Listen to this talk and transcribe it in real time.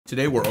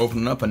Today we're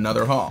opening up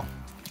another haul.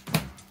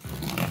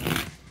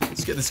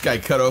 Let's get this guy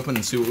cut open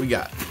and see what we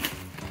got.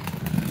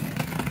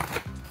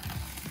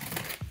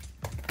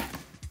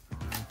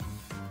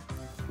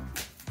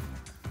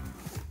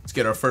 Let's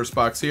get our first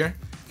box here.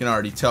 You can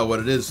already tell what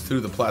it is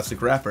through the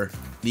plastic wrapper.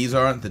 These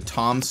are the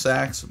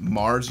Sachs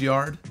Mars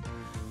Yard.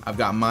 I've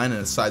got mine in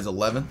a size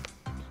 11.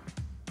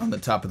 On the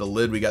top of the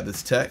lid we got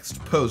this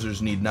text,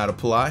 "Posers need not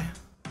apply."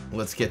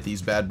 Let's get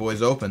these bad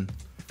boys open.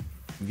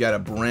 We've got a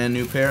brand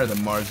new pair of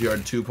the Mars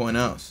Yard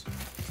 2.0s.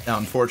 Now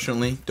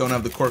unfortunately, don't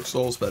have the cork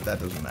soles, but that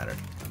doesn't matter.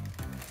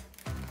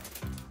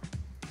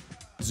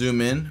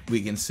 Zoom in,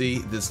 we can see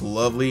this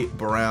lovely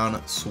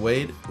brown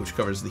suede, which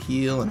covers the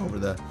heel and over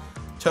the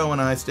toe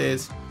and eye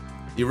stays.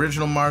 The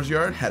original Mars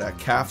Yard had a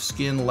calf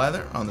skin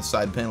leather on the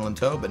side panel and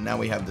toe, but now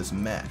we have this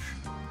mesh.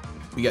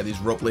 We got these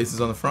rope laces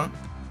on the front,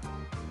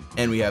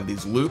 and we have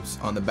these loops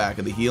on the back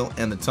of the heel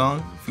and the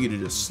tongue for you to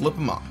just slip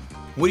them on.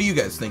 What do you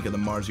guys think of the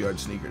Mars Yard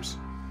sneakers?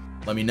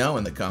 Let me know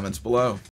in the comments below.